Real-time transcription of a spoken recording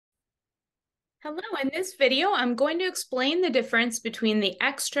Hello, in this video, I'm going to explain the difference between the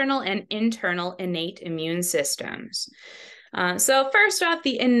external and internal innate immune systems. So first off,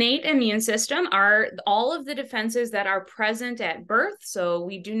 the innate immune system are all of the defenses that are present at birth. So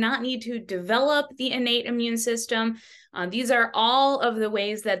we do not need to develop the innate immune system. These are all of the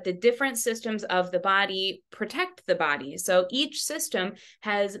ways that the different systems of the body protect the body. So each system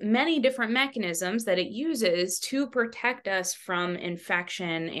has many different mechanisms that it uses to protect us from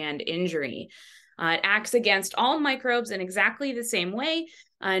infection and injury. It acts against all microbes in exactly the same way.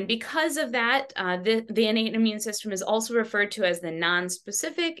 And because of that, the innate immune system is also referred to as the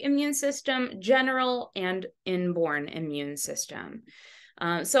non-specific immune system, general, and inborn immune system.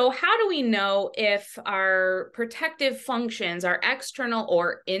 So how do we know if our protective functions are external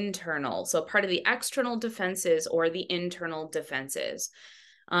or internal? So part of the external defenses or the internal defenses.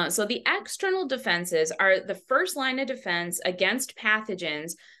 So the external defenses are the first line of defense against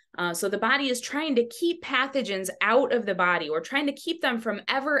pathogens. So the body is trying to keep pathogens out of the body or trying to keep them from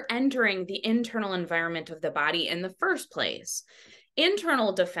ever entering the internal environment of the body in the first place.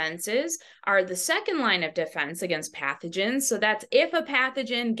 Internal defenses are the second line of defense against pathogens. So that's if a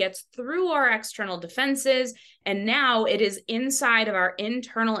pathogen gets through our external defenses and now it is inside of our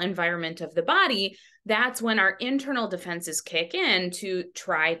internal environment of the body, that's when our internal defenses kick in to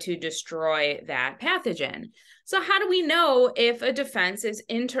try to destroy that pathogen. So how do we know if a defense is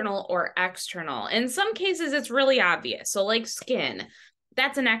internal or external? In some cases, it's really obvious. So like skin,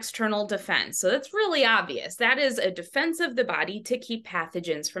 that's an external defense. So that's really obvious. That is a defense of the body to keep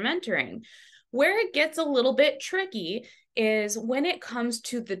pathogens from entering. Where it gets a little bit tricky is when it comes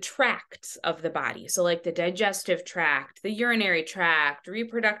to the tracts of the body. So like the digestive tract, the urinary tract,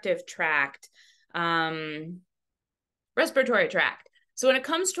 reproductive tract, respiratory tract. So when it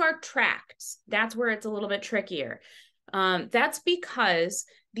comes to our tracts, that's where it's a little bit trickier. That's because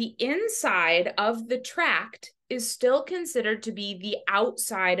the inside of the tract is still considered to be the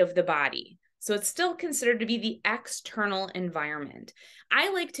outside of the body. So it's still considered to be the external environment.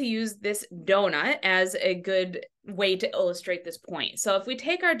 I like to use this donut as a good way to illustrate this point. So if we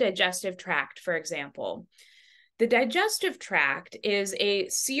take our digestive tract, for example, the digestive tract is a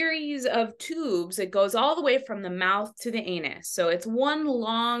series of tubes. It goes all the way from the mouth to the anus. So it's one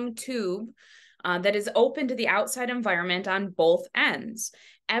long tube that is open to the outside environment on both ends.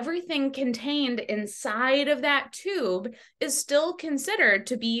 Everything contained inside of that tube is still considered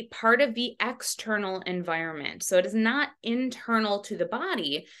to be part of the external environment. So it is not internal to the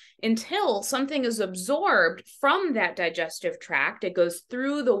body until something is absorbed from that digestive tract. It goes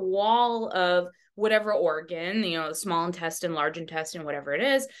through the wall of whatever organ, the small intestine, large intestine, whatever it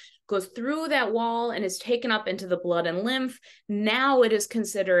is, goes through that wall and is taken up into the blood and lymph. Now it is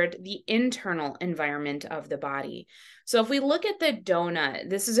considered the internal environment of the body. So if we look at the donut,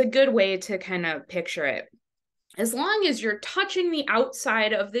 this is a good way to kind of picture it. As long as you're touching the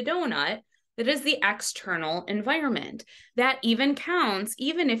outside of the donut, that is the external environment. That even counts,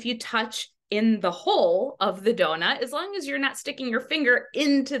 even if you touch in the hole of the donut, as long as you're not sticking your finger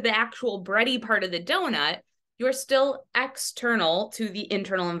into the actual bready part of the donut, you're still external to the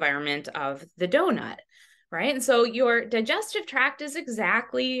internal environment of the donut, right? And so your digestive tract is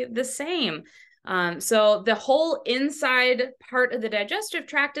exactly the same. So the whole inside part of the digestive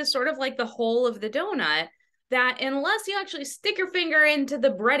tract is sort of like the whole of the donut, that unless you actually stick your finger into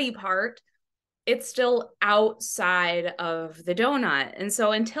the bready part, it's still outside of the donut. And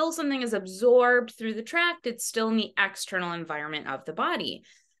so until something is absorbed through the tract, it's still in the external environment of the body.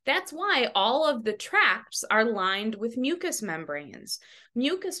 That's why all of the tracts are lined with mucous membranes.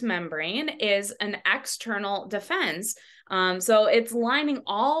 Mucous membrane is an external defense. So it's lining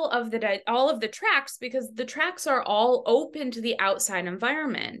all of the tracts because the tracts are all open to the outside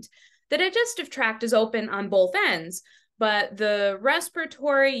environment. The digestive tract is open on both ends, but the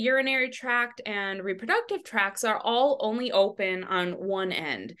respiratory, urinary tract, and reproductive tracts are all only open on one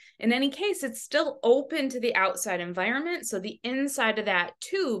end. In any case, it's still open to the outside environment, so the inside of that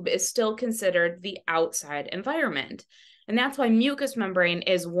tube is still considered the outside environment. And that's why mucous membrane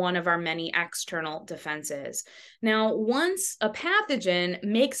is one of our many external defenses. Now, once a pathogen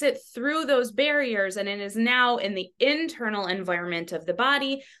makes it through those barriers and it is now in the internal environment of the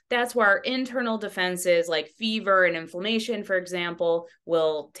body, that's where our internal defenses like fever and inflammation, for example,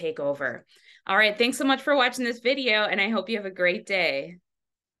 will take over. All right, thanks so much for watching this video, and I hope you have a great day.